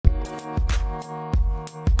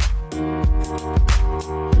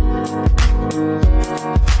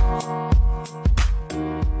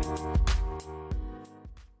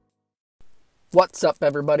What's up,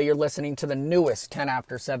 everybody? You're listening to the newest 10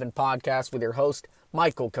 After 7 podcast with your host,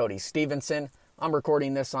 Michael Cody Stevenson. I'm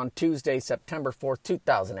recording this on Tuesday, September 4th,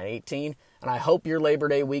 2018, and I hope your Labor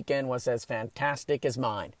Day weekend was as fantastic as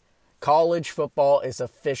mine. College football is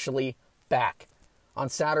officially back. On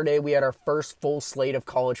Saturday, we had our first full slate of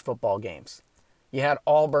college football games. You had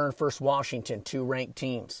Auburn versus Washington, two ranked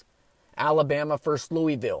teams. Alabama versus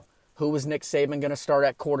Louisville. Who was Nick Saban going to start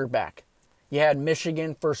at quarterback? You had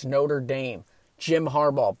Michigan versus Notre Dame. Jim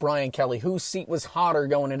Harbaugh, Brian Kelly. Whose seat was hotter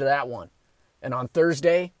going into that one? And on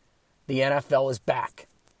Thursday, the NFL is back.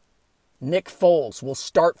 Nick Foles will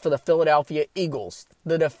start for the Philadelphia Eagles,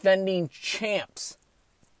 the defending champs,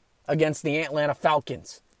 against the Atlanta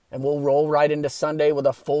Falcons. And we'll roll right into Sunday with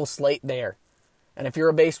a full slate there. And if you're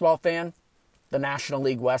a baseball fan, the National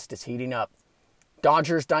League West is heating up.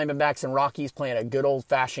 Dodgers, Diamondbacks, and Rockies playing a good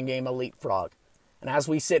old-fashioned game of leapfrog. And as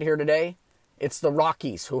we sit here today, it's the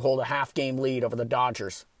Rockies who hold a half-game lead over the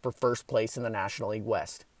Dodgers for first place in the National League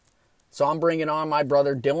West. So I'm bringing on my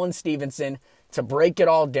brother Dylan Stevenson to break it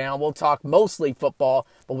all down. We'll talk mostly football,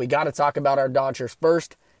 but we got to talk about our Dodgers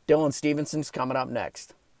first. Dylan Stevenson's coming up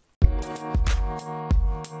next.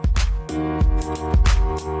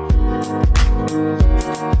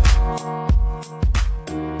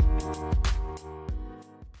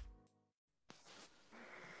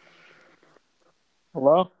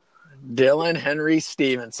 Hello? Dylan Henry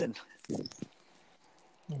Stevenson.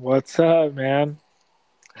 What's up, man?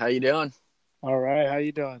 How you doing? All right, how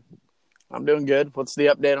you doing? I'm doing good. What's the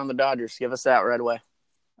update on the Dodgers? Give us that right away.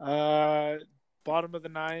 Bottom of the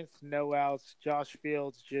ninth, no outs. Josh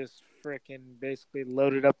Fields just freaking basically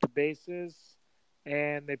loaded up the bases,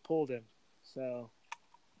 and they pulled him. So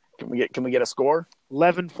Can we get a score?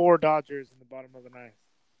 11-4 Dodgers in the bottom of the ninth.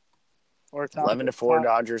 Or 11-4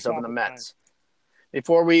 Dodgers over the Mets.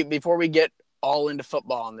 Before we get all into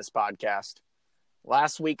football on this podcast,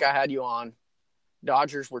 last week I had you on.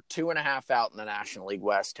 Dodgers were 2.5 out in the National League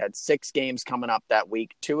West, had 6 games coming up that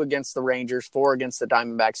week, 2 against the Rangers, 4 against the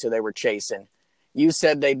Diamondbacks, who they were chasing. You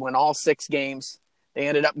said they'd win all 6 games. They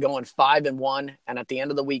ended up going 5-1, and at the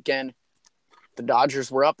end of the weekend, the Dodgers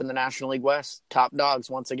were up in the National League West, top dogs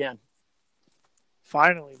once again.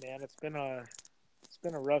 Finally, man, it's been a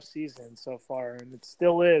rough season so far, and it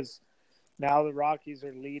still is. Now the Rockies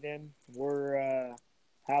are leading. We're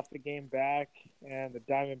half a game back, and the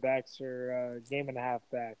Diamondbacks are a game and a half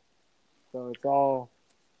back. So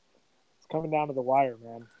it's coming down to the wire,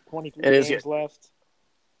 man. 23 games left.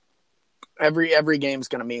 Every game's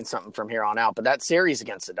going to mean something from here on out. But that series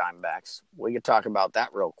against the Diamondbacks, we could talk about that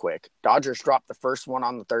real quick. Dodgers dropped the first one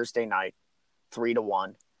on the Thursday night,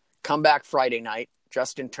 3-1. Come back Friday night.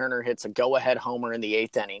 Justin Turner hits a go-ahead homer in the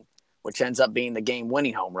 8th inning, which ends up being the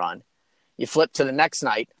game-winning home run. You flip to the next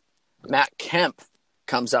night, Matt Kemp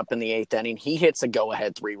comes up in the 8th inning. He hits a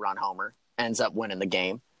go-ahead 3-run homer, ends up winning the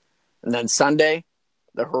game. And then Sunday,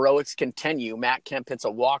 the heroics continue. Matt Kemp hits a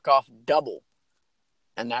walk-off double,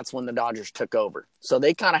 and that's when the Dodgers took over. So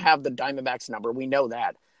they kind of have the Diamondbacks number. We know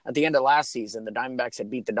that. At the end of last season, the Diamondbacks had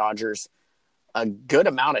beat the Dodgers a good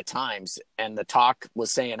amount of times, and the talk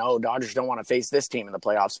was saying, oh, Dodgers don't want to face this team in the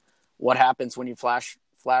playoffs. What happens when you flash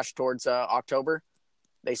towards October?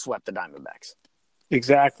 They swept the Diamondbacks.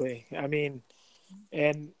 Exactly. I mean,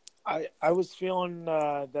 and I was feeling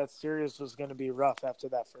that series was going to be rough after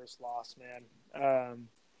that first loss, man.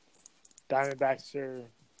 Diamondbacks are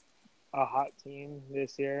a hot team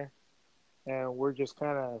this year, and we're just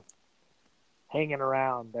kind of hanging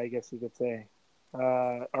around, I guess you could say.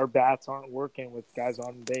 Our bats aren't working with guys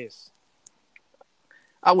on base.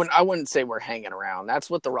 I wouldn't say we're hanging around.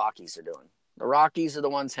 That's what the Rockies are doing. The Rockies are the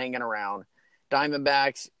ones hanging around.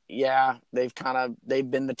 Diamondbacks, yeah, they've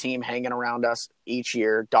been the team hanging around us each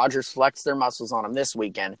year. Dodgers flex their muscles on them this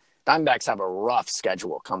weekend. Diamondbacks have a rough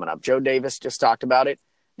schedule coming up. Joe Davis just talked about it.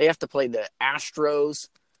 They have to play the Astros.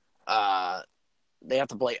 They have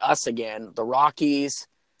to play us again. The Rockies,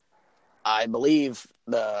 I believe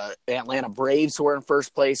the Atlanta Braves, who are in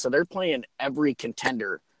first place. So they're playing every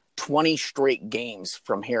contender 20 straight games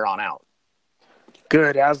from here on out.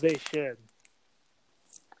 Good, as they should.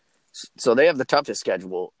 So they have the toughest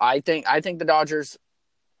schedule. I think the Dodgers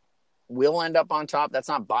will end up on top. That's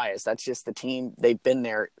not bias. That's just the team. They've been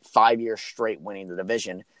there 5 years straight winning the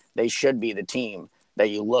division. They should be the team that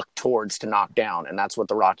you look towards to knock down, and that's what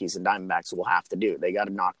the Rockies and Diamondbacks will have to do. They got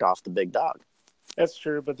to knock off the big dog. That's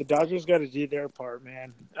true, but the Dodgers got to do their part,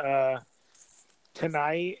 man.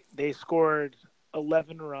 Tonight, they scored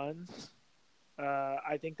 11 runs.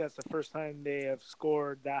 I think that's the first time they have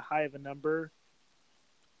scored that high of a number,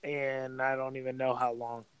 and I don't even know how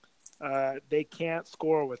long. They can't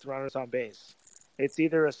score with runners on base. It's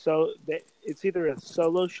either a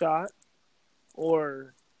solo shot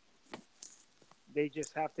or they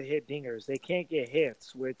just have to hit dingers. They can't get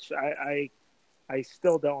hits, which I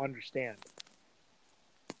still don't understand.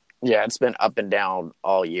 Yeah, it's been up and down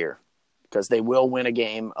all year because they will win a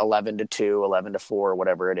game 11-2, 11-4,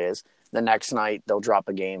 whatever it is. The next night they'll drop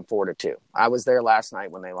a game 4-2. I was there last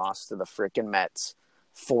night when they lost to the freaking Mets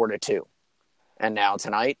 4-2, and now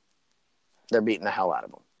tonight they're beating the hell out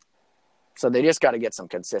of them. So they just got to get some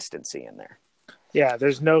consistency in there. Yeah,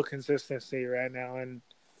 there's no consistency right now, and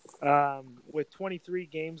with 23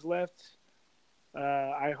 games left,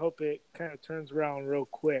 I hope it kind of turns around real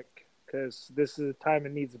quick because this is the time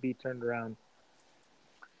it needs to be turned around.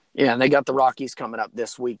 Yeah, and they got the Rockies coming up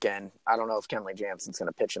this weekend. I don't know if Kenley Jansen's going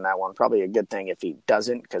to pitch in that one. Probably a good thing if he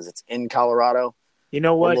doesn't because it's in Colorado. You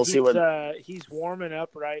know what? We'll see what he's warming up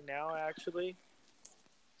right now, actually.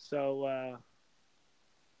 So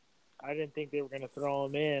I didn't think they were going to throw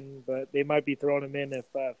him in, but they might be throwing him in if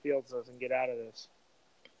Fields doesn't get out of this.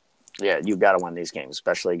 Yeah, you got to win these games,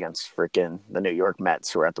 especially against freaking the New York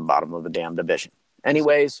Mets, who are at the bottom of the damn division.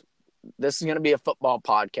 Anyways, this is going to be a football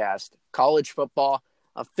podcast. College football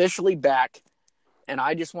officially back, and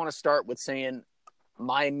I just want to start with saying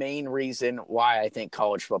my main reason why I think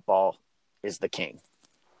college football is the king,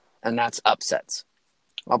 and that's upsets.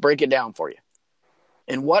 I'll break it down for you.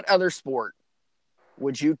 In what other sport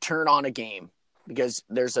would you turn on a game because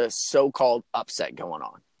there's a so-called upset going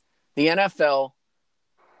on? The NFL,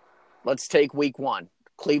 let's take week 1.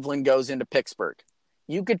 Cleveland goes into Pittsburgh.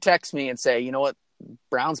 You could text me and say, you know what,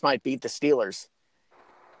 Browns might beat the Steelers.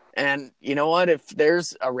 And you know what, if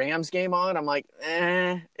there's a Rams game on, I'm like,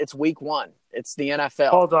 it's week 1. It's the NFL.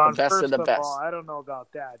 Hold on. The best First of the best. All, I don't know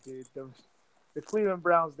about that, dude. The Cleveland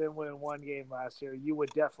Browns didn't win one game last year. You would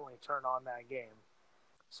definitely turn on that game.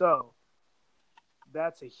 So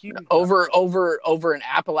that's a huge over an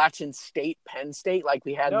Appalachian State, Penn State, like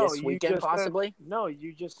we had this weekend, possibly.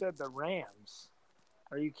 You just said the Rams.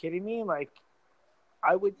 Are you kidding me? Like,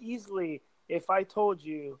 I would easily, if I told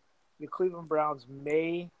you the Cleveland Browns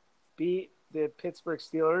may beat the Pittsburgh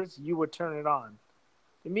Steelers, you would turn it on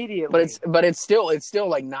immediately. But it's still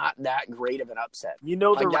like not that great of an upset. You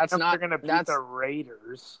know, the like, Rams are going to beat the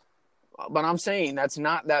Raiders. But I'm saying that's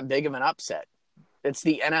not that big of an upset. It's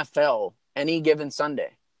the NFL. Any given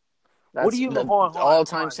Sunday. That's what do you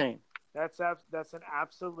all-time saying. That's an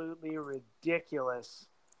absolutely ridiculous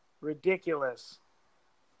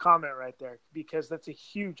comment right there because that's a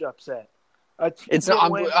huge upset. It's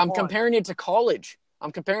not. I'm comparing it to college.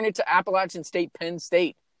 I'm comparing it to Appalachian State, Penn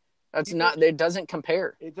State. That's not. It doesn't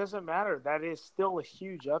compare. It doesn't matter. That is still a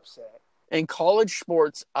huge upset. In college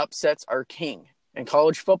sports, upsets are king. In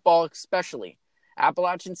college football, especially,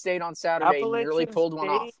 Appalachian State on Saturday nearly pulled one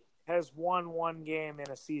off. Has won one game in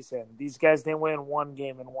a season. These guys didn't win one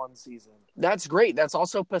game in one season. That's great. That's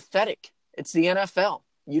also pathetic. It's the NFL.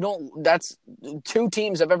 That's 2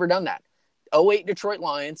 teams have ever done that. 2008 Detroit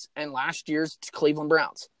Lions and last year's Cleveland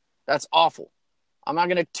Browns. That's awful. I'm not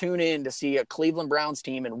going to tune in to see a Cleveland Browns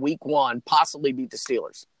team in week 1 possibly beat the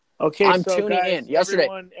Steelers. Okay, I'm tuning in. Yesterday.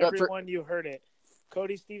 Everyone, you heard it.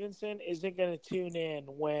 Cody Stevenson isn't going to tune in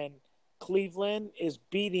when Cleveland is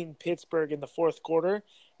beating Pittsburgh in the fourth quarter.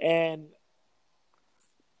 And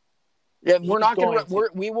yeah, we will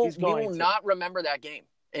not remember that game.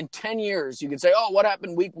 In 10 years, you could say, oh, what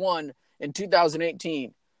happened week 1 in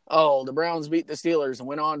 2018? Oh, the Browns beat the Steelers and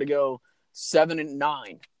went on to go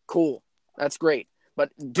 7-9. Cool. That's great. But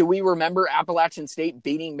do we remember Appalachian State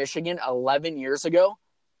beating Michigan 11 years ago?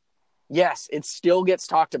 Yes, it still gets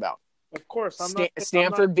talked about. Of course.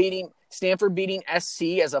 Stanford beating SC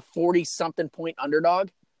as a 40-something point underdog.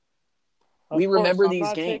 We remember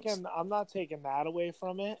these games. I'm not taking that away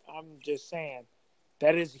from it. I'm just saying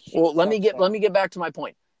that is huge. Well, let me get back to my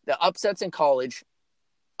point. The upsets in college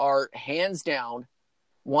are hands down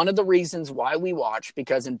one of the reasons why we watch,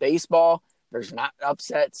 because in baseball there's not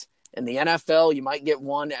upsets. In the NFL, you might get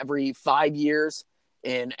one every 5 years.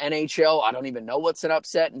 In NHL, I don't even know what's an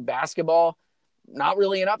upset. In basketball, not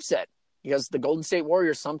really an upset because the Golden State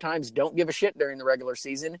Warriors sometimes don't give a shit during the regular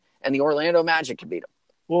season, and the Orlando Magic can beat them.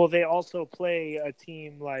 Well, they also play a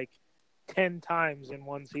team like 10 times in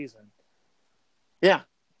one season. Yeah.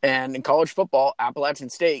 And in college football, Appalachian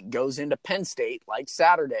State goes into Penn State like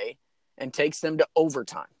Saturday and takes them to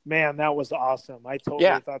overtime. Man, that was awesome. I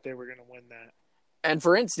totally thought they were going to win that. And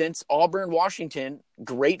for instance, Auburn-Washington,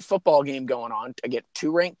 great football game going on to get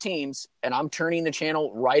 2 ranked teams, and I'm turning the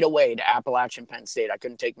channel right away to Appalachian-Penn State. I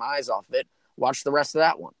couldn't take my eyes off of it. Watch the rest of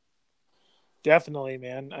that one. Definitely,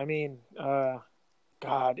 man. I mean,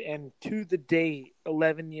 God, and to the date,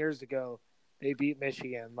 11 years ago, they beat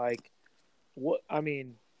Michigan. Like, what I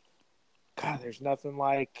mean, God, there's nothing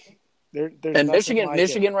like there's And nothing like it.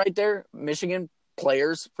 Michigan right there, Michigan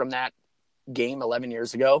players from that game 11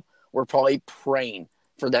 years ago were probably praying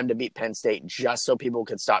for them to beat Penn State just so people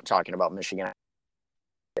could stop talking about Michigan.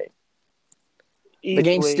 The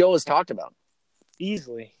game Easily, still is talked about.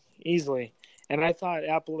 easily. And I thought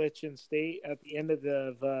Appalachian State at the end of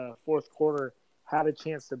the fourth quarter had a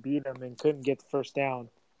chance to beat them and couldn't get the first down,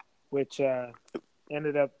 which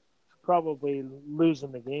ended up probably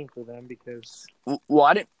losing the game for them because Well,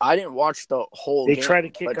 I didn't watch the whole they game, tried to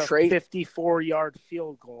kick but a 54-yard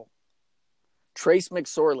field goal. Trace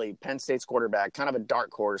McSorley, Penn State's quarterback, kind of a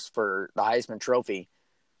dark horse for the Heisman Trophy.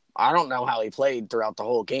 I don't know how he played throughout the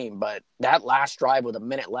whole game, but that last drive with a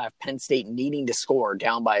minute left, Penn State needing to score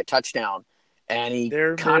down by a touchdown, and he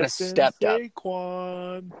kind of stepped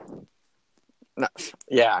Saquon. up. No,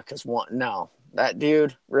 yeah, because that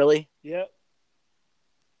dude, really? Yep.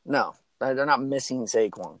 No, they're not missing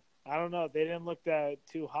Saquon. I don't know. They didn't look that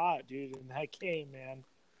too hot, dude, in that game, man.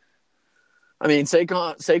 I mean,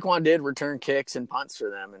 Saquon did return kicks and punts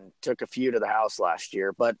for them and took a few to the house last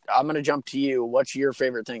year. But I'm going to jump to you. What's your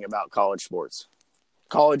favorite thing about college sports?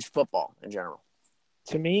 College football in general.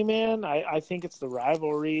 To me, man, I think it's the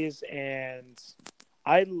rivalries, and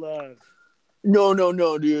I love. No,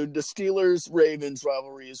 dude. The Steelers-Ravens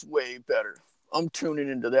rivalry is way better. I'm tuning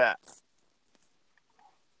into that.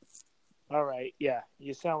 All right, yeah,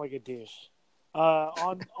 you sound like a douche.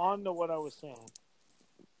 On to what I was saying.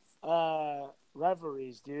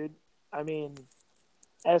 Rivalries, dude. I mean,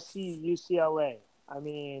 SC, UCLA. I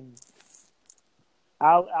mean,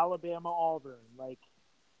 Alabama, Auburn. Like,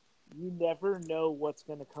 you never know what's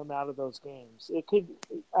going to come out of those games.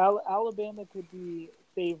 Alabama could be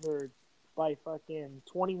favored by fucking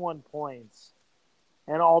 21 points,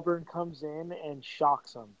 and Auburn comes in and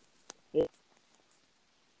shocks them.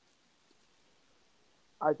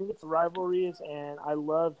 I think it's rivalries, and I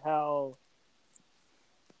love how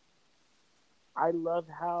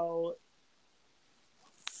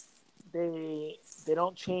they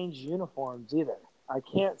don't change uniforms either. I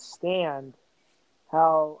can't stand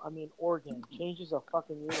how Oregon changes a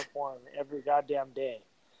fucking uniform every goddamn day.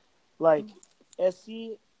 Like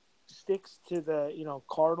SC sticks to the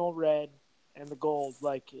cardinal red and the gold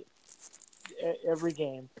like every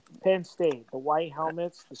game. Penn State, the white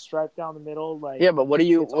helmets, the stripe down the middle, like yeah. But what are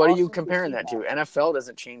you awesome comparing that to? NFL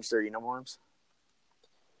doesn't change their uniforms.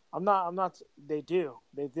 I'm not. They do.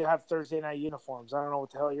 They have Thursday night uniforms. I don't know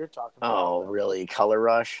what the hell you're talking about. Oh, really? Color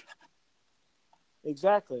Rush?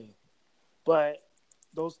 Exactly. But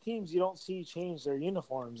those teams, you don't see change their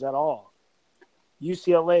uniforms at all.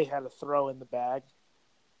 UCLA had a throw in the bag,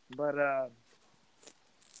 but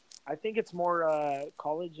I think it's more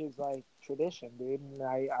college is like tradition, dude, and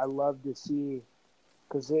I love to see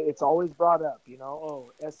because it's always brought up.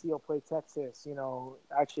 SC will play Texas.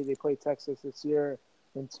 Actually they play Texas this year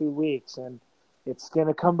in 2 weeks, and it's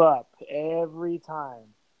gonna come up every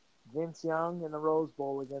time. Vince Young in the Rose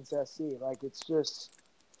Bowl against SC, like it's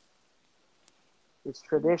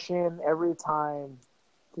tradition every time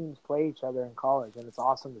teams play each other in college, and it's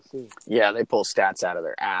awesome to see. Yeah, they pull stats out of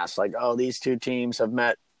their ass. Like, oh, these two teams have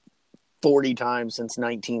met 40 times since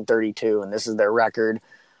 1932, and this is their record.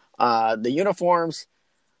 The uniforms,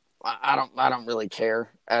 I don't really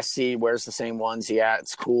care. SC wears the same ones. Yeah,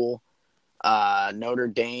 it's cool. Notre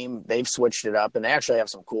Dame, they've switched it up, and they actually have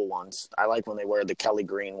some cool ones. I like when they wear the Kelly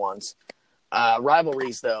green ones.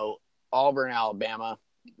 Rivalries, though, Auburn, Alabama,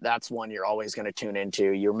 that's one you're always going to tune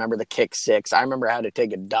into. You remember the kick six. I remember I had to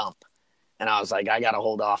take a dump, and I was like, I got to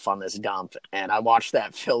hold off on this dump. And I watched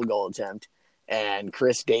that field goal attempt, and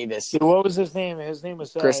Chris Davis. Dude, what was his name? His name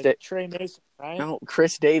was Trey Mason, right? No,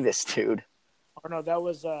 Chris Davis, dude. Oh, no, that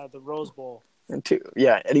was the Rose Bowl.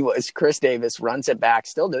 Yeah, anyways, Chris Davis runs it back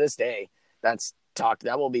still to this day.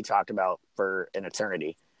 That will be talked about for an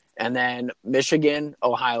eternity. And then Michigan,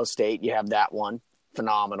 Ohio State, you have that one.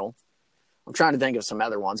 Phenomenal. I'm trying to think of some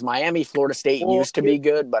other ones. Miami, Florida State used to be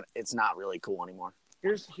good, but it's not really cool anymore.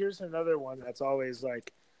 Here's another one that's always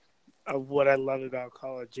like what I love about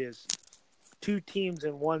college is two teams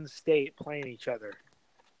in one state playing each other.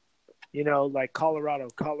 Like Colorado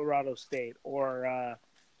State, or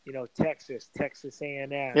Texas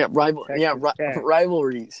A&M. Yeah,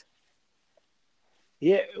 rivalries.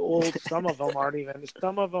 Yeah, well, some of them aren't even.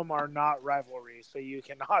 Some of them are not rivalries, so you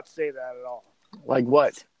cannot say that at all. Like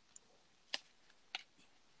what?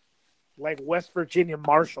 Like West Virginia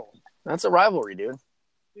Marshall. That's a rivalry, dude.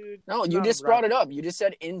 No, you just brought it up. You just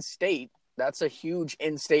said in-state. That's a huge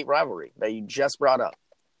in-state rivalry that you just brought up.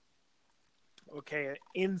 Okay,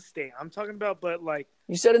 in-state. I'm talking about, but like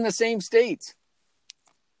you said in the same states.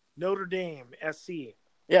 Notre Dame, SC.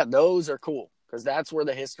 Yeah, those are cool because that's where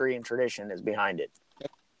the history and tradition is behind it.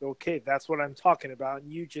 Okay, that's what I'm talking about.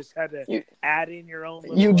 And you just had to add in your own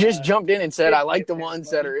little. You just jumped in and said, I like the there, ones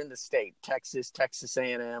buddy. that are in the state. Texas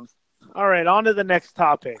A&M. All right, on to the next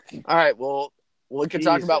topic. All right, well, we could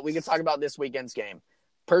talk about this weekend's game.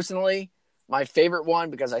 Personally, my favorite one,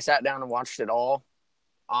 because I sat down and watched it all,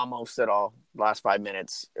 almost at all, last 5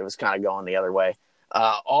 minutes. It was kind of going the other way.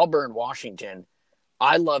 Auburn, Washington.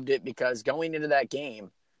 I loved it because going into that game,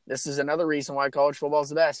 this is another reason why college football is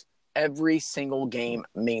the best. Every single game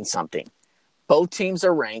means something. Both teams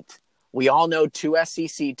are ranked. We all know 2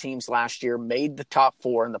 SEC teams last year made the top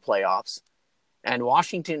 4 in the playoffs. And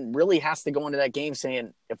Washington really has to go into that game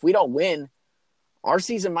saying, if we don't win, our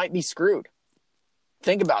season might be screwed.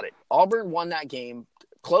 Think about it. Auburn won that game,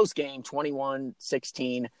 close game,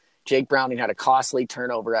 21-16. Jake Browning had a costly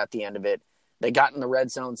turnover at the end of it. They got in the red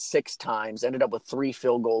zone 6 times, ended up with 3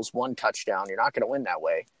 field goals, 1 touchdown. You're not going to win that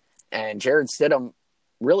way. And Jared Stidham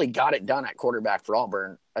really got it done at quarterback for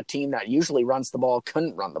Auburn, a team that usually runs the ball,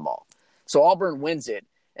 couldn't run the ball. So Auburn wins it,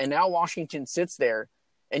 and now Washington sits there,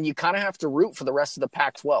 and you kind of have to root for the rest of the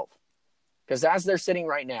Pac-12. Because as they're sitting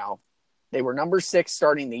right now, they were number 6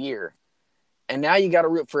 starting the year. And now you got to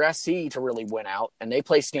root for SC to really win out, and they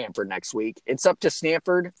play Stanford next week. It's up to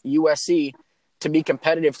Stanford, USC, to be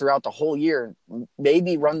competitive throughout the whole year,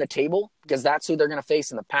 maybe run the table, because that's who they're going to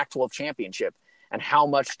face in the Pac-12 championship. And how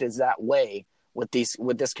much does that weigh with this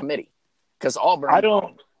committee? Because Auburn, I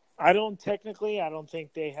don't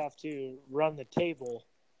think they have to run the table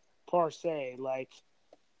per se. Like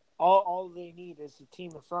all they need is the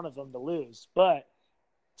team in front of them to lose. But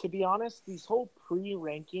to be honest, these whole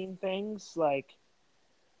pre-ranking things, like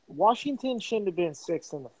Washington shouldn't have been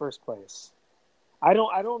 6th in the first place. I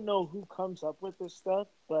don't know who comes up with this stuff,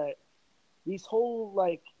 but these whole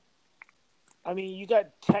you got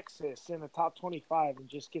Texas in the top 25 and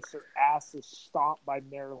just gets their asses stomped by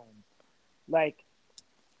Maryland. Like,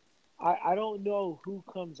 I don't know who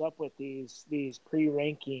comes up with these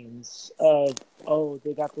pre-rankings of,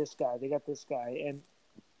 they got this guy, and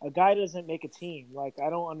a guy doesn't make a team. Like,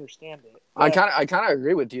 I don't understand it. But I kind of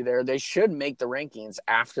agree with you there. They should make the rankings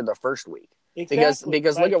after the first week. Exactly,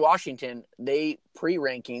 because look at Washington. They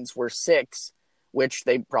pre-rankings were 6, which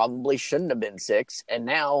they probably shouldn't have been 6, and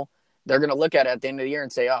now they're going to look at it at the end of the year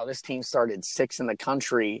and say, "Oh, this team started 6th in the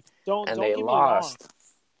country and they lost."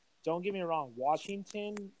 Don't get me wrong.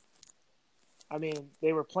 Washington, I mean,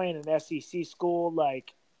 they were playing an SEC school,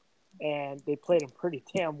 and they played them pretty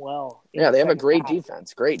damn well. Yeah, they have a great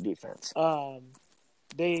defense. Great defense.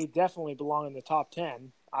 They definitely belong in the top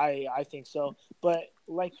 10. I think so. But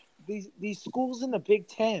these schools in the Big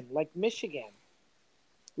Ten, like Michigan,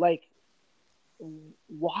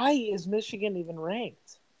 why is Michigan even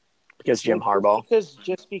ranked? Because Jim Harbaugh.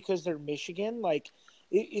 Because they're Michigan,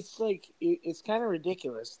 it's kind of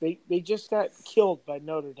ridiculous. They just got killed by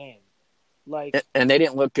Notre Dame, and they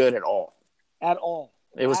didn't look good at all. At all.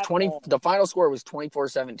 It was 20. The final score was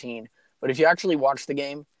 24-17. But if you actually watch the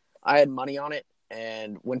game, I had money on it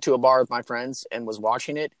and went to a bar with my friends and was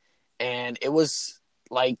watching it, and it was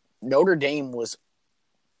like Notre Dame was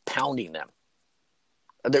pounding them.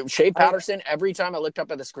 Shea Patterson, every time I looked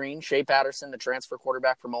up at the screen, Shea Patterson, the transfer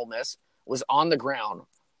quarterback from Ole Miss, was on the ground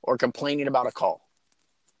or complaining about a call.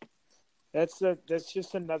 That's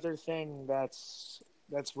just another thing that's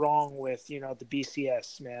wrong with the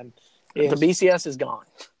BCS, man. The BCS is gone.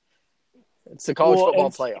 It's the college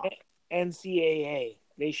football playoff. NCAA.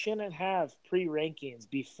 They shouldn't have pre-rankings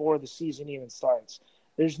before the season even starts.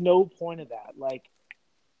 There's no point of that.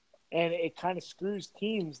 And it kind of screws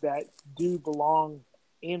teams that do belong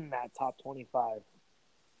in that top 25.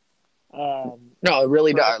 No, it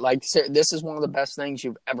really does. This is one of the best things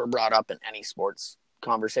you've ever brought up in any sports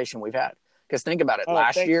conversation we've had. Because think about it.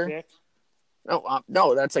 Last year. Nick.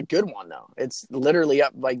 No, that's a good one, though. It's literally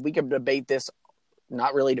up. We could debate this,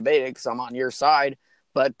 not really debate it because I'm on your side,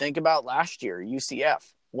 but think about last year,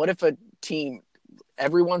 UCF. What if a team,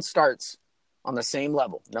 everyone starts on the same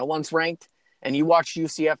level, no one's ranked, and you watch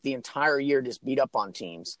UCF the entire year just beat up on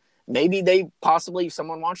teams? Maybe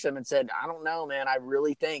someone watched them and said, I don't know, man, I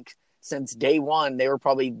really think since day one, they were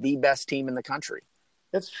probably the best team in the country.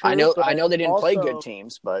 That's true. I know they didn't play good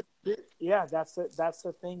teams, but yeah, that's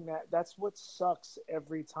the thing that's what sucks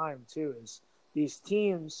every time too, is these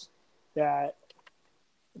teams that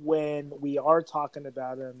when we are talking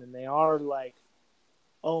about them and they are like,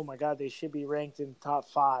 oh my God, they should be ranked in top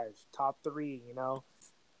 5, top 3,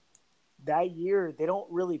 that year they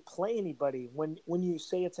don't really play anybody. When you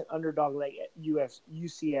say it's an underdog like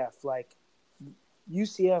UCF, like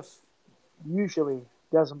UCF usually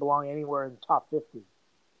doesn't belong anywhere in the top 50.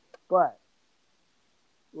 But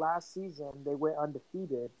last season they went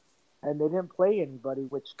undefeated and they didn't play anybody,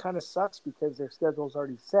 which kind of sucks because their schedule's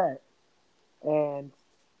already set. And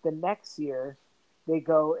the next year they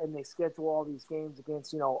go and they schedule all these games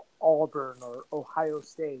against, Auburn or Ohio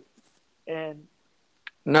State. And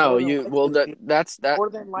No, more than likely, more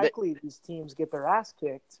than that. likely these teams get their ass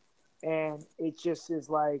kicked. And it just is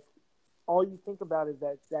like, all you think about is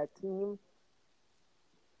that team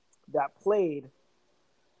that played,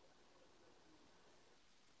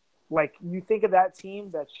 like you think of that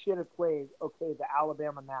team that should have played, okay, the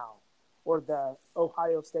Alabama now or the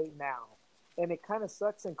Ohio State now. And it kind of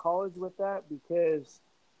sucks in college with that because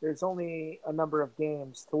there's only a number of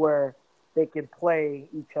games to where they can play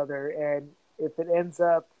each other. And if it ends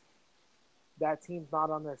up that team's not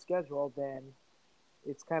on their schedule, then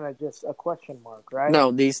it's kind of just a question mark, right?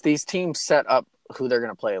 No, these teams set up who they're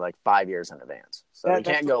going to play like 5 years in advance, so they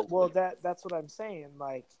can't go. Well, that's what I'm saying.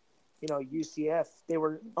 Like, UCF, they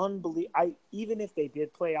were unbelievable. Even if they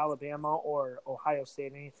did play Alabama or Ohio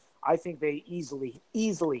State, I think they easily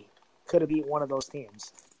could have beat one of those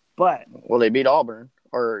teams. But they beat Auburn,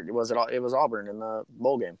 or was it? It was Auburn in the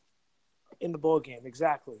bowl game. In the bowl game,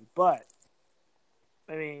 exactly. But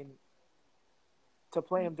I mean, to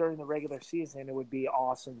play them during the regular season, it would be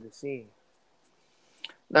awesome to see.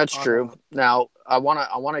 That's true. Now, I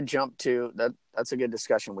want to jump to that. That's a good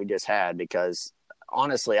discussion we just had because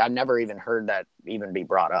honestly, I've never even heard that even be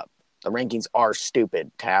brought up. The rankings are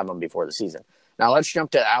stupid to have them before the season. Now, let's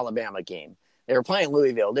jump to the Alabama game. They were playing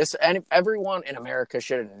Louisville. And everyone in America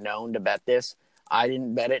should have known to bet this. I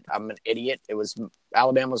didn't bet it. I'm an idiot.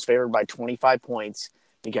 Alabama was favored by 25 points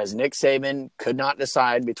because Nick Saban could not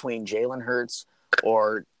decide between Jalen Hurts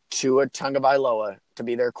or Tua Tagovailoa to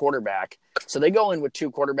be their quarterback. So they go in with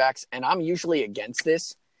two quarterbacks, and I'm usually against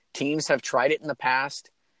this. Teams have tried it in the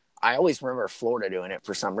past. I always remember Florida doing it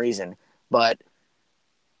for some reason. But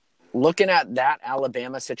looking at that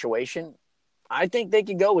Alabama situation, I think they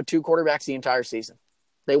could go with two quarterbacks the entire season.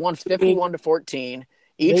 They won 51-14.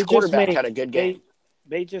 Each quarterback had a good game.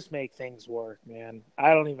 They just make things work, man.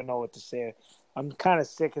 I don't even know what to say. I'm kind of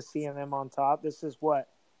sick of seeing them on top. This is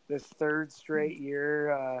this third straight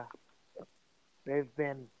year they've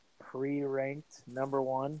been pre-ranked number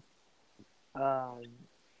one.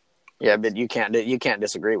 Yeah, but you can't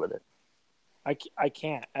disagree with it. I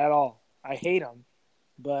can't at all. I hate them,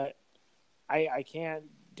 but I can't.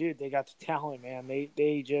 Dude, they got the talent, man.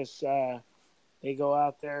 They just they go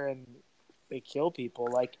out there and they kill people.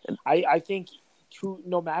 Like I think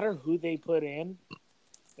no matter who they put in,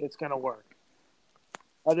 it's gonna work.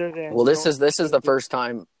 Other than this is the first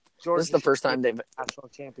time. This is the first time they've national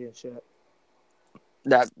championship.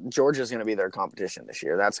 That Georgia's going to be their competition this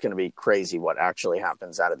year. That's going to be crazy what actually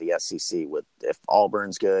happens out of the SEC with if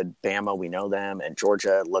Auburn's good, Bama, we know them, and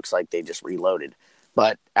Georgia looks like they just reloaded.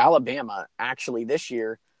 But Alabama actually this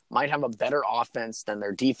year might have a better offense than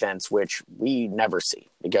their defense, which we never see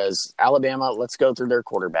because Alabama, let's go through their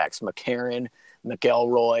quarterbacks. McCarron,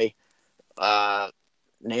 McElroy,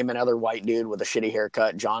 name another white dude with a shitty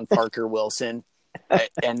haircut, John Parker Wilson.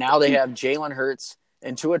 And now they have Jalen Hurts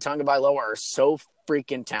and Tua Tagovailoa are so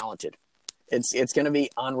freaking talented. It's going to be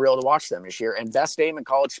unreal to watch them this year. And best name in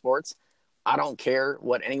college sports, I don't care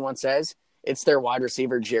what anyone says, it's their wide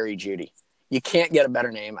receiver, Jerry Jeudy. You can't get a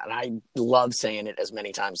better name, and I love saying it as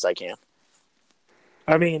many times as I can.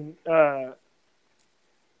 I mean, their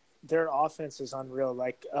offense is unreal.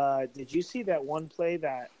 Like, did you see that one play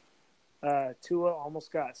that Tua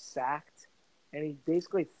almost got sacked, and he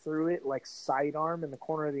basically threw it like sidearm in the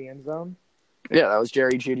corner of the end zone? Yeah, that was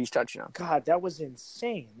Jerry Jeudy's touchdown. God, that was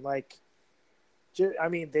insane. Like, I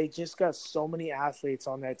mean, they just got so many athletes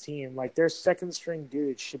on that team. Like, their second-string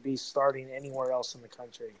dudes should be starting anywhere else in the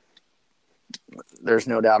country. There's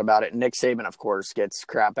no doubt about it. Nick Saban, of course, gets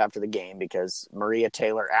crap after the game because Maria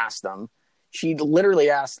Taylor asked them. She literally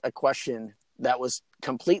asked a question that was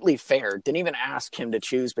completely fair. Didn't even ask him to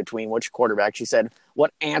choose between which quarterback. She said,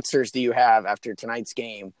 "What answers do you have after tonight's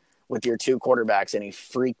game with your two quarterbacks?" And he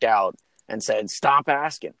freaked out and said, "Stop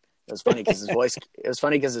asking." It was funny because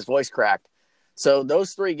his voice cracked. So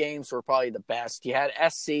those three games were probably the best. You had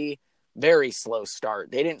SC, very slow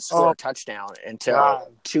start. They didn't score a touchdown until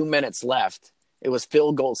 2 minutes left. It was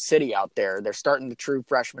field goal city out there. They're starting the true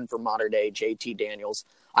freshman from modern day, JT Daniels.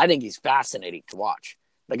 I think he's fascinating to watch.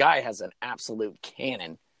 The guy has an absolute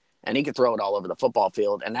cannon, and he could throw it all over the football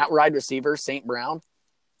field. And that wide receiver, St. Brown,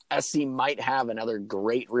 SC might have another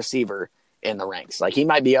great receiver in the ranks. Like, he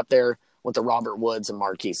might be up there with the Robert Woods and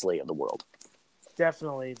Marquise Lee of the world.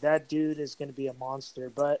 Definitely. That dude is going to be a monster.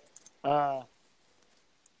 But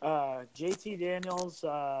JT Daniels,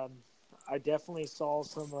 I definitely saw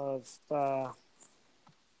some of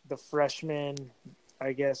the freshmen,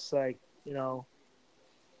 I guess, like,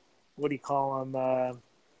 what do you call them?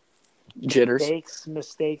 Jitters.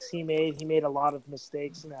 Mistakes he made. He made a lot of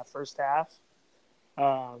mistakes in that first half.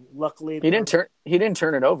 Luckily, He didn't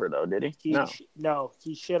turn it over though, did he? No. No,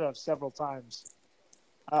 he should have several times.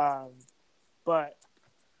 But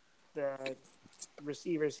the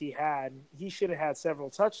receivers he should have had several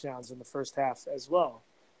touchdowns in the first half as well.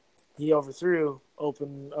 He overthrew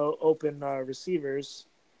open receivers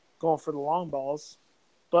going for the long balls.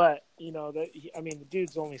 But, the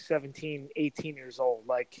dude's only 17, 18 years old.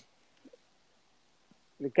 Like,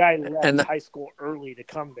 the guy left high school early to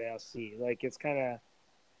come to SC. Like, it's kind of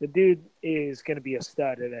 – the dude is going to be a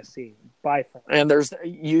stud at SC by far. And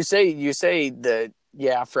you say that,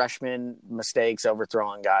 yeah, freshman mistakes,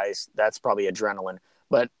 overthrowing guys, that's probably adrenaline.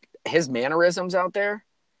 But his mannerisms out there,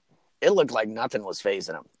 it looked like nothing was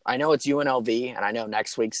phasing him. I know it's UNLV, and I know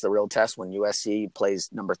next week's the real test when USC plays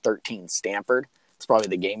number 13 Stanford. It's probably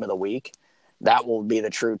the game of the week. That will be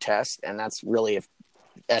the true test, and that's really if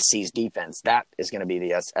SC's defense. That is going to be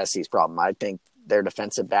the SC's problem. I think their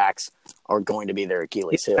defensive backs are going to be their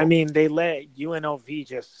Achilles heel. I mean, they let UNLV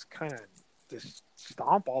just kind of just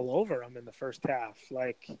stomp all over them in the first half.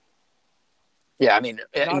 Like, yeah, I mean,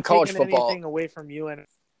 in college football, anything away from UNLV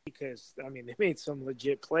because they made some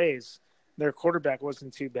legit plays. Their quarterback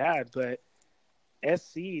wasn't too bad, but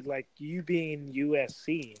SC, like you being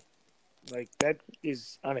USC, like that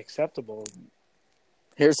is unacceptable.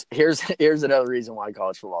 Here's another reason why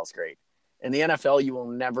college football is great. In the NFL, you will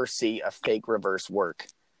never see a fake reverse work.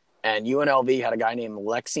 And UNLV had a guy named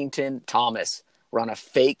Lexington Thomas run a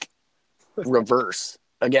fake reverse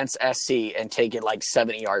against SC and take it like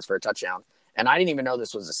 70 yards for a touchdown. And I didn't even know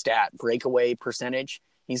this was a stat. Breakaway percentage.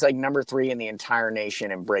 He's like number 3 in the entire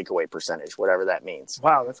nation in breakaway percentage, whatever that means.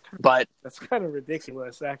 Wow, that's kind of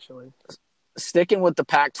ridiculous, actually. Sticking with the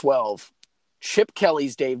Pac-12, Chip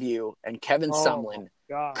Kelly's debut and Kevin Sumlin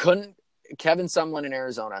Kevin Sumlin in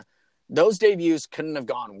Arizona, those debuts couldn't have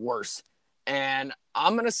gone worse. And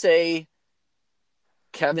I'm going to say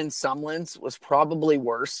Kevin Sumlin's was probably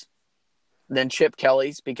worse than Chip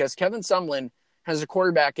Kelly's because Kevin Sumlin has a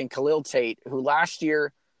quarterback in Khalil Tate who last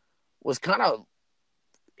year was kind of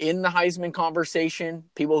in the Heisman conversation.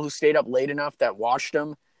 People who stayed up late enough that watched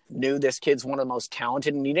him knew this kid's one of the most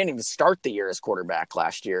talented, and he didn't even start the year as quarterback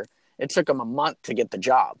last year. It took him a month to get the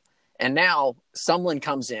job. And now Sumlin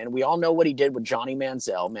comes in. We all know what he did with Johnny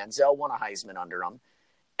Manziel. Manziel won a Heisman under him.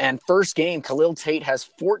 And first game, Khalil Tate has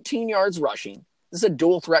 14 yards rushing. This is a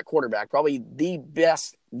dual-threat quarterback, probably the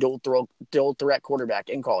best dual-threat quarterback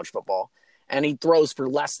in college football. And he throws for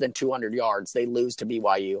less than 200 yards. They lose to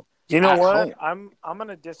BYU. You know what? Home. I'm going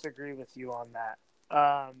to disagree with you on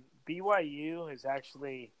that. BYU is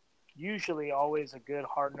actually usually always a good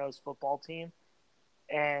hard-nosed football team.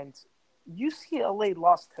 And UCLA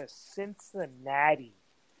lost to Cincinnati.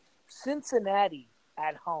 Cincinnati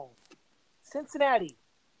at home. Cincinnati.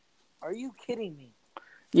 Are you kidding me?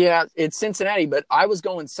 Yeah, it's Cincinnati, but I was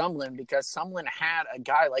going Sumlin because Sumlin had a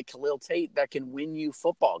guy like Khalil Tate that can win you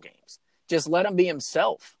football games. Just let him be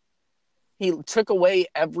himself. He took away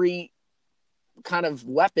every kind of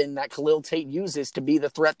weapon that Khalil Tate uses to be the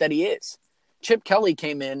threat that he is. Chip Kelly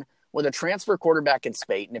came in with a transfer quarterback in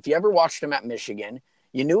Spate, and if you ever watched him at Michigan,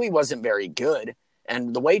 you knew he wasn't very good.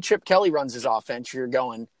 And the way Chip Kelly runs his offense, you're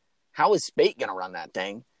going, how is Spate going to run that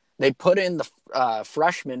thing? They put in the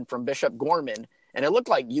freshman from Bishop Gorman, and it looked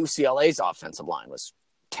like UCLA's offensive line was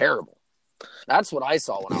terrible. That's what I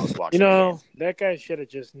saw when I was watching. That guy should have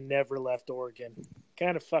just never left Oregon.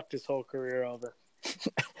 Kind of fucked his whole career over.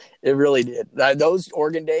 It really did. Those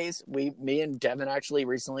Oregon days, me and Devin actually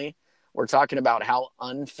recently were talking about how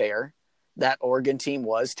unfair that Oregon team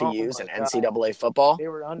was to use in NCAA football. They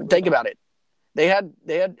were unreal. Think about it. They had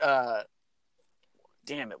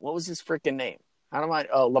damn it, what was his freaking name?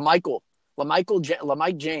 LaMike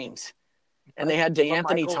James. And they had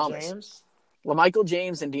DeAnthony Thomas. James? LaMichael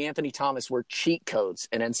James and DeAnthony Thomas were cheat codes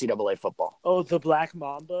in NCAA football. Oh, the Black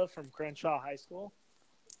Mamba from Crenshaw High School?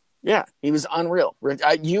 Yeah, he was unreal.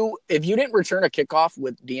 If you didn't return a kickoff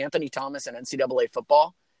with DeAnthony Thomas in NCAA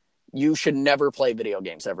football, you should never play video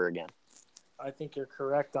games ever again. I think you're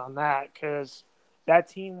correct on that because that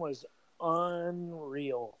team was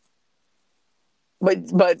unreal.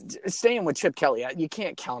 But staying with Chip Kelly, you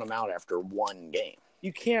can't count him out after one game.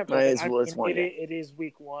 You can't. But it is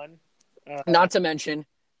week one. Not to mention,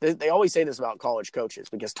 they always say this about college coaches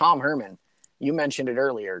because Tom Herman, you mentioned it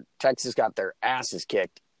earlier, Texas got their asses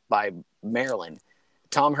kicked by Maryland.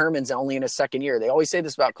 Tom Herman's only in his second year. They always say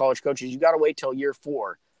this about college coaches. You got to wait till year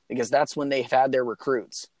 4 because that's when they've had their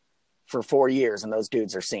recruits for 4 years, and those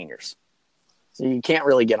dudes are seniors. So you can't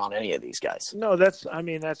really get on any of these guys. No, that's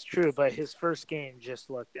true. But his first game just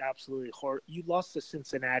looked absolutely horrible. You lost to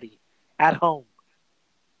Cincinnati at home.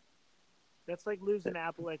 That's like losing to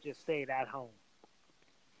Appalachia State at home.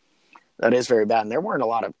 That is very bad. And there weren't a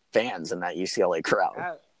lot of fans in that UCLA crowd.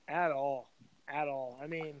 At all. I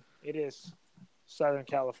mean, it is Southern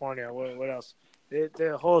California. What else?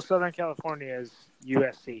 The whole Southern California is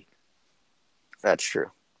USC. That's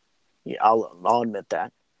true. Yeah, I'll admit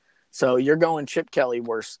that. So you're going Chip Kelly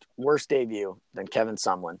worst debut than Kevin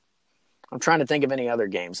Sumlin. I'm trying to think of any other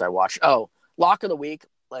games I watched. Oh, lock of the week.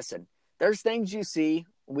 Listen, there's things you see.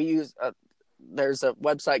 We use there's a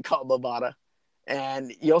website called Bovada,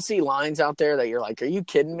 and you'll see lines out there that you're like, are you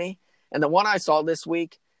kidding me? And the one I saw this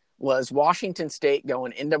week was Washington State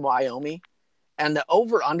going into Wyoming, and the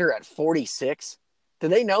over-under at 46. Do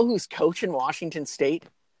they know who's coaching Washington State?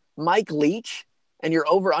 Mike Leach, and your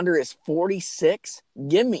over-under is 46?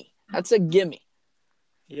 Gimme. That's a gimme.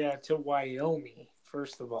 Yeah, to Wyoming,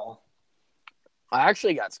 first of all. I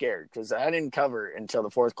actually got scared because I didn't cover until the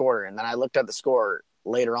fourth quarter, and then I looked at the score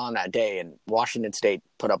later on that day, and Washington State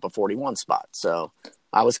put up a 41 spot. So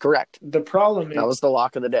I was correct. The problem is that was the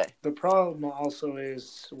lock of the day. The problem also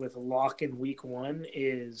is with lock in week 1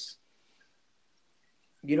 is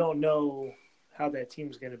you don't know how that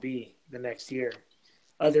team's going to be the next year,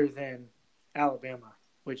 other than Alabama,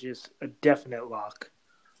 which is a definite lock.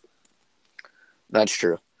 That's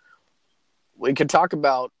true. We could talk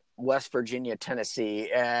about West Virginia,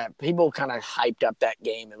 Tennessee. People kind of hyped up that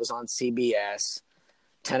game. It was on CBS.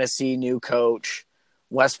 Tennessee, new coach.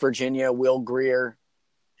 West Virginia, Will Grier.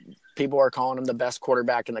 People are calling him the best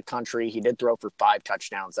quarterback in the country. He did throw for 5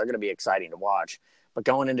 touchdowns. They're going to be exciting to watch. But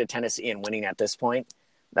going into Tennessee and winning at this point,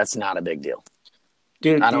 that's not a big deal.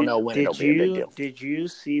 Dude, I don't know when it'll be a big deal. Did you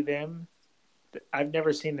see them? I've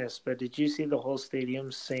never seen this, but did you see the whole stadium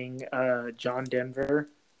sing John Denver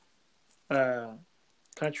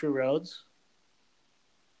Country Roads?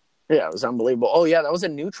 Yeah, it was unbelievable. Oh, yeah, that was a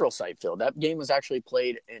neutral site field. That game was actually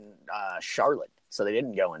played in Charlotte, so they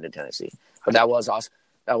didn't go into Tennessee. But that was awesome.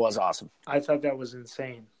 That was awesome. I thought that was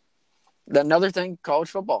insane. Another thing, college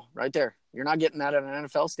football, right there. You're not getting that at an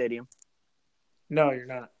NFL stadium. No, you're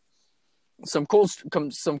not. Some cool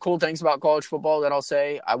things about college football that I'll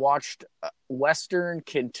say. I watched Western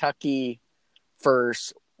Kentucky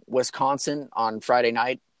versus Wisconsin on Friday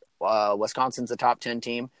night. Wisconsin's a top 10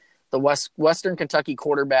 team. The Western Kentucky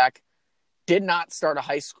quarterback did not start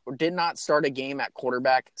a game at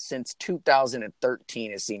quarterback since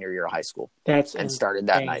 2013, his senior year of high school. Started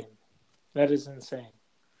that night. That is insane.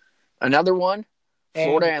 Another one,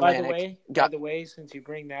 Florida Atlantic. By the way, since you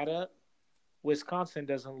bring that up, Wisconsin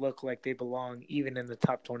doesn't look like they belong even in the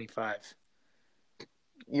top 25.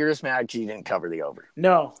 You're just mad you didn't cover the over.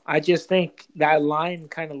 No, I just think that line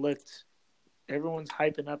kind of looked – everyone's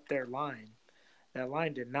hyping up their line. That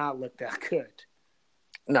line did not look that good.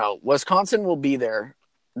 No, Wisconsin will be there.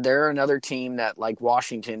 They're another team that, like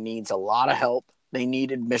Washington, needs a lot of help. They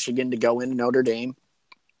needed Michigan to go into Notre Dame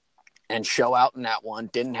and show out in that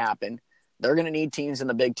one. Didn't happen. They're going to need teams in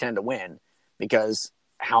the Big Ten to win because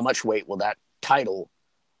how much weight will that title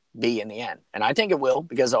be in the end? And I think it will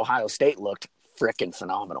because Ohio State looked freaking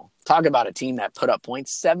phenomenal. Talk about a team that put up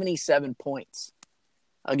points, 77 points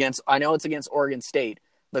against, I know it's against Oregon State,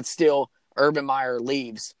 but still Urban Meyer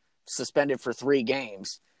leaves suspended for 3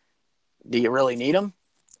 games. Do you really need him?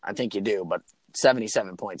 I think you do, but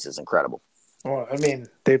 77 points is incredible. Well, I mean,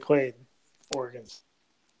 they played Oregon.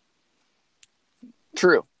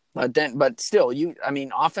 True. But still,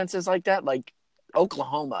 offenses like that, like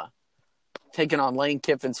Oklahoma taking on Lane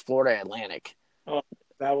Kiffin's Florida Atlantic. Oh,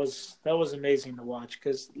 that was amazing to watch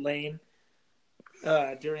because Lane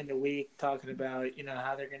during the week talking about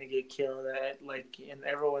how they're going to get killed at and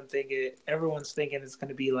everyone's thinking it's going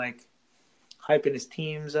to be like hyping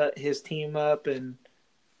his team up, and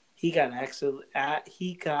he got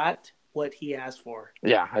what he asked for.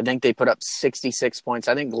 Yeah, I think they put up 66 points.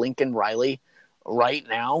 I think Lincoln Riley right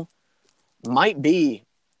now might be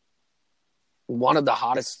one of the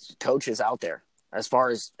hottest coaches out there as far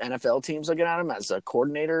as NFL teams looking at him as a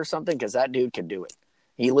coordinator or something, because that dude could do it.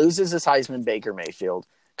 He loses his Heisman, Baker Mayfield.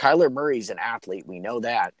 Kyler Murray's an athlete. We know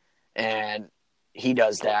that. And he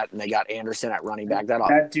does that, and they got Anderson at running back.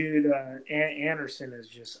 That dude, Anderson, is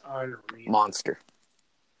just unreal.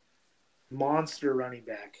 Monster running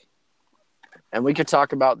back. And we could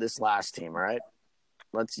talk about this last team, all right?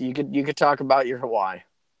 You could talk about your Hawaii.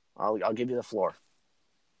 I'll give you the floor.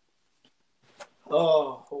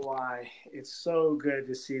 Oh, Hawaii. It's so good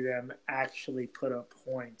to see them actually put up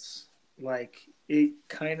points. Like, it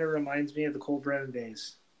kind of reminds me of the Cole Brennan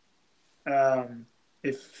days.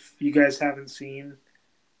 If you guys haven't seen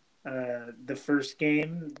the first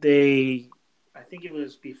game, I think it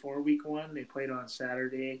was before week one. They played on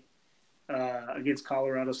Saturday against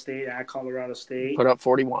Colorado State at Colorado State, Put up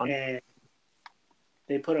 41. and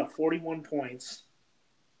they put up 41 points.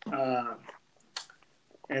 And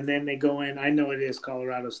then they go in. I know it is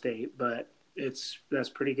Colorado State, but that's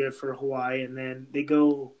pretty good for Hawaii. And then they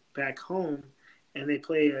go back home and they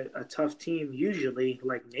play a tough team, usually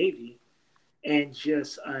like Navy, and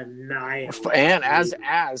just annihilate. And as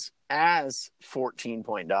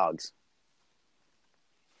 14-point dogs.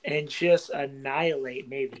 And just annihilate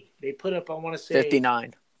Navy. They put up, I want to say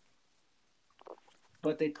 59.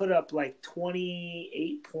 But they put up like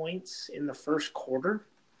 28 points in the first quarter.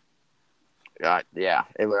 Yeah.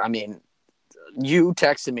 You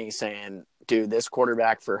texted me saying, dude, this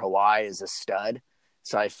quarterback for Hawaii is a stud.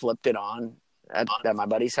 So I flipped it on at my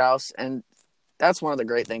buddy's house. And that's one of the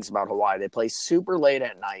great things about Hawaii. They play super late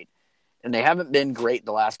at night. And they haven't been great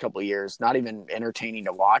the last couple of years, not even entertaining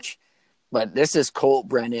to watch. But this is Colt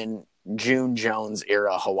Brennan, June Jones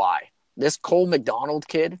era Hawaii. This Cole McDonald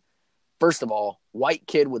kid, first of all, white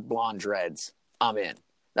kid with blonde dreads. I'm in.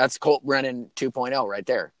 That's Colt Brennan 2.0 right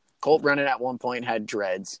there. Colt Brennan at one point had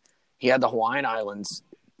dreads. He had the Hawaiian Islands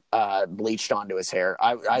bleached onto his hair.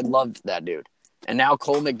 I loved that dude. And now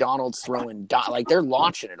Cole McDonald's throwing like they're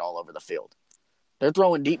launching it all over the field. They're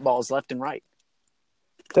throwing deep balls left and right.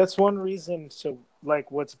 That's one reason. So, like,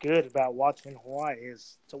 what's good about watching Hawaii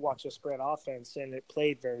is to watch a spread offense, and it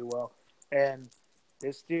played very well. And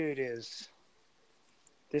this dude's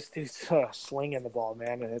slinging the ball,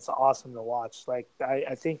 man, and it's awesome to watch. Like,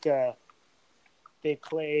 I think they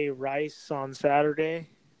play Rice on Saturday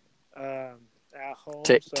at home.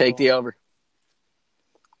 Take the over.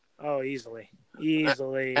 Oh, easily.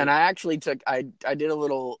 And I actually I did a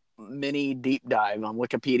little mini deep dive on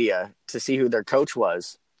Wikipedia to see who their coach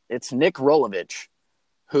was. It's Nick Rolovich,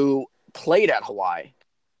 who played at Hawaii,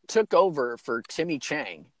 took over for Timmy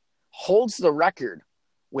Chang, holds the record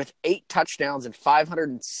with 8 touchdowns and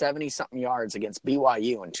 570-something yards against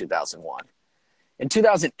BYU in 2001. In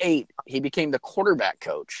 2008, he became the quarterback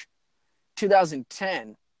coach.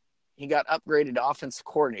 2010, he got upgraded to offensive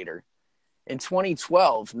coordinator. In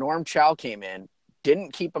 2012, Norm Chow came in,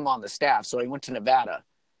 didn't keep him on the staff, so he went to Nevada.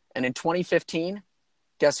 And in 2015,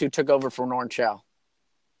 guess who took over for Norm Chow?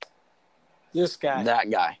 This guy.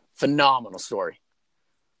 That guy. Phenomenal story.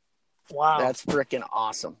 Wow. That's freaking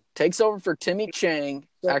awesome. Takes over for Timmy Chang,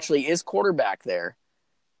 actually is quarterback there,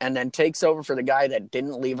 and then takes over for the guy that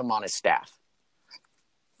didn't leave him on his staff.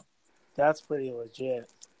 That's pretty legit.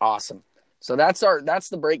 Awesome. So that's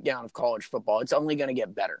the breakdown of college football. It's only going to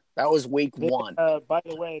get better. That was week 1. By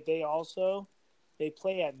the way, they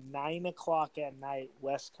play at 9:00 at night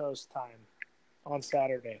West Coast time on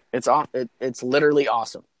Saturday. It's literally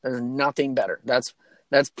awesome. There's nothing better. That's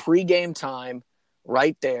pregame time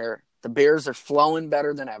right there. The Bears are flowing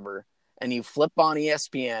better than ever, and you flip on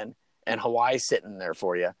ESPN, and Hawaii's sitting there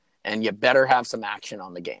for you, and you better have some action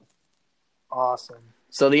on the game. Awesome.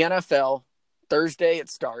 So the NFL, Thursday it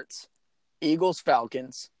starts. Eagles,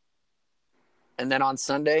 Falcons. And then on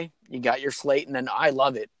Sunday, you got your slate. And then I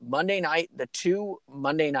love it. Monday night, the 2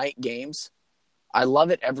 Monday night games, I love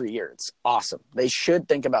it every year. It's awesome. They should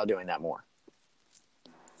think about doing that more.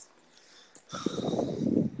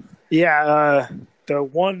 Yeah, the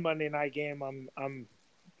one Monday night game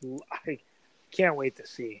I can't wait to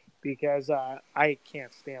see because I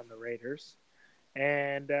can't stand the Raiders.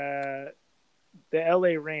 And the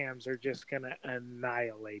LA Rams are just going to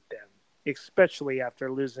annihilate them, especially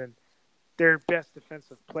after losing their best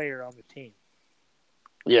defensive player on the team.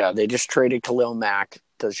 Yeah, they just traded Khalil Mack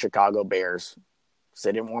to the Chicago Bears because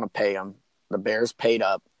they didn't want to pay him. The Bears paid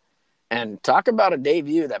up. And talk about a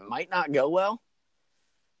debut that might not go well.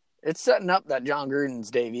 It's setting up that John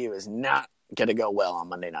Gruden's debut is not going to go well on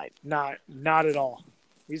Monday night. Not at all.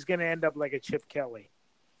 He's going to end up like a Chip Kelly.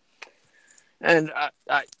 And,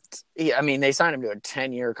 they signed him to a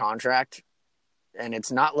 10-year contract, and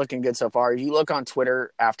it's not looking good so far. You look on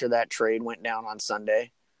Twitter after that trade went down on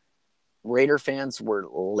Sunday, Raider fans were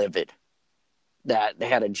livid that they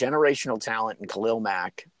had a generational talent in Khalil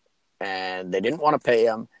Mack, and they didn't want to pay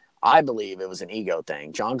him. I believe it was an ego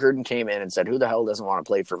thing. John Gruden came in and said, who the hell doesn't want to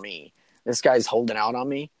play for me? This guy's holding out on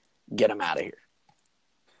me. Get him out of here.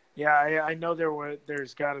 Yeah, I know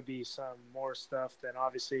there's got to be some more stuff that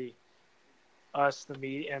obviously us, the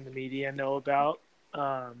media know about.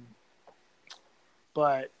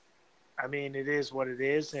 But, it is what it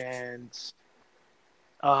is, and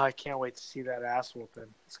I can't wait to see that ass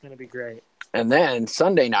whooping. It's going to be great. And then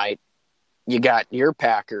Sunday night, you got your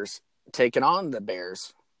Packers taking on the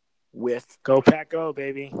Bears. with Go Pack Go,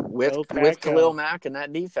 baby. with Go Pack Khalil Go. Mack and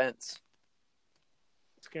that defense.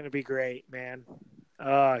 It's going to be great, man.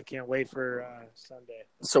 I can't wait for Sunday.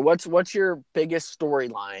 So what's your biggest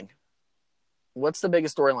storyline? What's the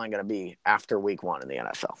biggest storyline going to be after week 1 in the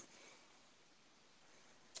NFL?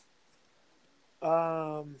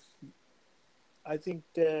 I think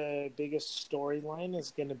the biggest storyline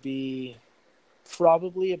is going to be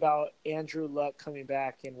probably about Andrew Luck coming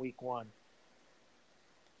back in week 1.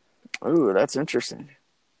 Ooh, that's interesting.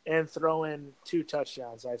 And throwing 2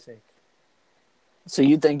 touchdowns, I think. So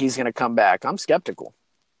you think he's going to come back? I'm skeptical.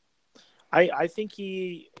 I think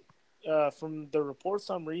he, from the reports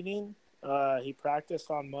I'm reading, he practiced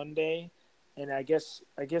on Monday, and I guess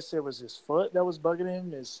it was his foot that was bugging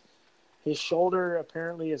him. His shoulder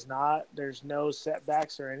apparently is not. There's no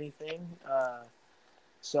setbacks or anything.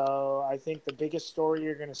 So I think the biggest story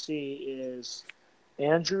you're going to see is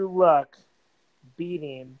Andrew Luck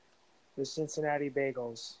beating the Cincinnati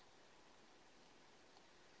Bengals.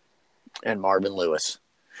 And Marvin Lewis.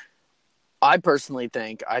 I personally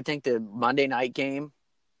think the Monday night game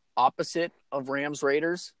opposite of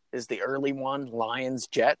Rams-Raiders is the early one,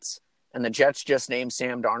 Lions-Jets. And the Jets just named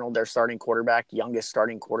Sam Darnold their starting quarterback, youngest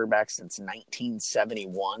starting quarterback since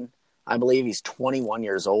 1971. I believe he's 21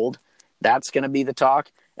 years old. That's going to be the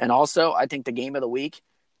talk. And also, I think the game of the week,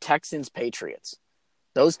 Texans-Patriots.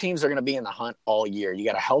 Those teams are going to be in the hunt all year. You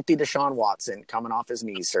got a healthy Deshaun Watson coming off his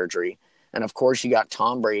knee surgery. And, of course, you got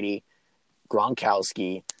Tom Brady,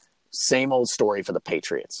 Gronkowski. Same old story for the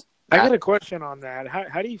Patriots. I got a question on that.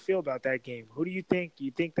 How do you feel about that game? Who do you think?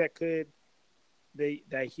 You think that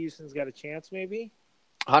that Houston's got a chance maybe?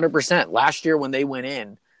 100%. Last year when they went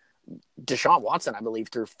in, Deshaun Watson, I believe,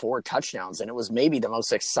 threw 4 touchdowns, and it was maybe the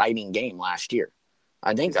most exciting game last year.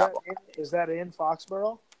 I think is that in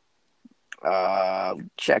Foxborough?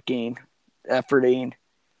 Checking, efforting.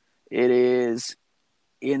 It is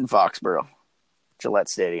in Foxborough, Gillette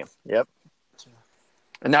Stadium. Yep.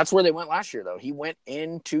 And that's where they went last year, though. He went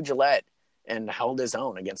into Gillette and held his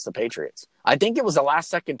own against the Patriots. I think it was the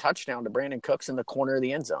last-second touchdown to Brandon Cooks in the corner of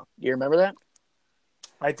the end zone. Do you remember that?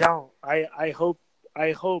 I don't.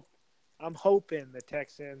 I'm hoping the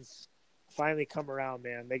Texans finally come around,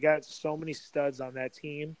 man. They got so many studs on that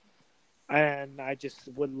team, and I just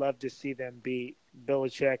would love to see them beat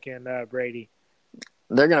Belichick and Brady.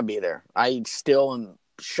 They're going to be there. I still am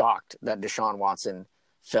shocked that Deshaun Watson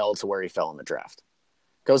fell to where he fell in the draft.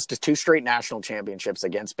 Goes to 2 straight national championships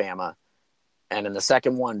against Bama, and in the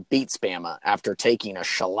second one beats Bama after taking a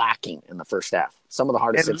shellacking in the first half. Some of the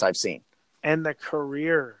hardest hits I've seen. And the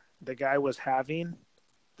career the guy was having,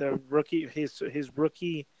 the rookie his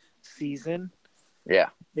rookie season, yeah,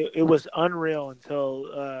 it was unreal until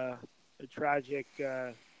a tragic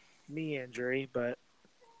knee injury. But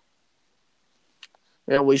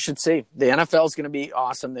yeah, we should see. The NFL is going to be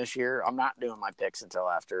awesome this year. I'm not doing my picks until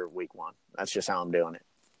after week 1. That's just how I'm doing it.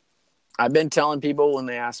 I've been telling people when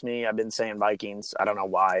they ask me, I've been saying Vikings. I don't know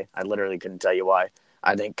why. I literally couldn't tell you why.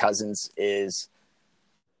 I think Cousins is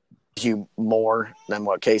you more than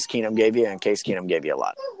what Case Keenum gave you, and Case Keenum gave you a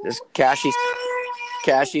lot. Just Cashy's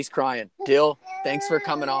crying. Dill, thanks for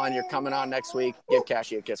coming on. You're coming on next week. Give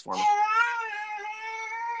Cashy a kiss for me.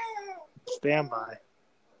 Stand by.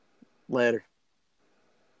 Later.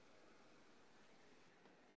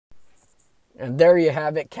 And there you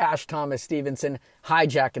have it, Cash Thomas Stevenson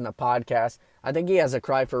hijacking the podcast. I think he has a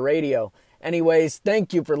cry for radio. Anyways,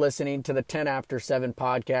 thank you for listening to the 10 After 7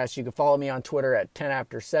 podcast. You can follow me on Twitter at 10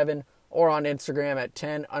 After 7 or on Instagram at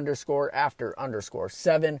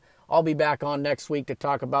 10_after_7. I'll be back on next week to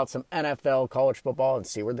talk about some NFL, college football, and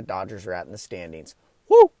see where the Dodgers are at in the standings.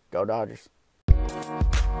 Woo! Go Dodgers.